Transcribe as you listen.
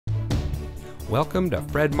Welcome to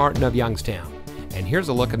Fred Martin of Youngstown, and here's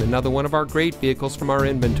a look at another one of our great vehicles from our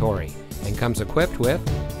inventory, and comes equipped with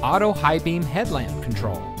auto high beam headlamp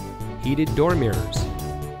control, heated door mirrors,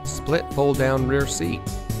 split fold down rear seat,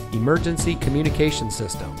 emergency communication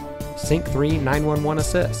system, Sync 3 911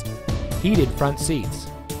 assist, heated front seats,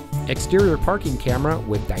 exterior parking camera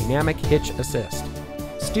with dynamic hitch assist,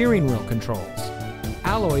 steering wheel controls,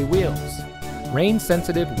 alloy wheels, rain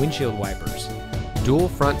sensitive windshield wipers, dual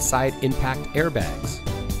front side impact airbags,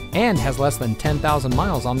 and has less than 10,000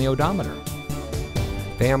 miles on the odometer.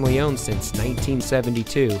 Family owned since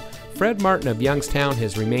 1972, Fred Martin of Youngstown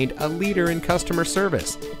has remained a leader in customer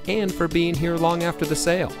service and for being here long after the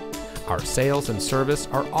sale. Our sales and service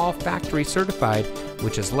are all factory certified,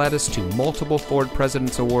 which has led us to multiple Ford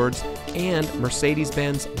President's Awards and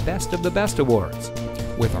Mercedes-Benz Best of the Best Awards.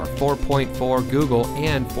 With our 4.4 Google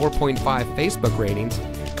and 4.5 Facebook ratings,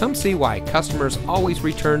 come see why customers always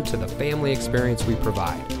return to the family experience we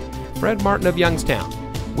provide. Fred Martin of Youngstown.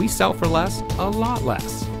 We sell for less, a lot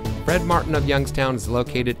less. Fred Martin of Youngstown is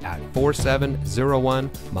located at 4701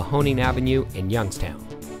 Mahoning Avenue in Youngstown.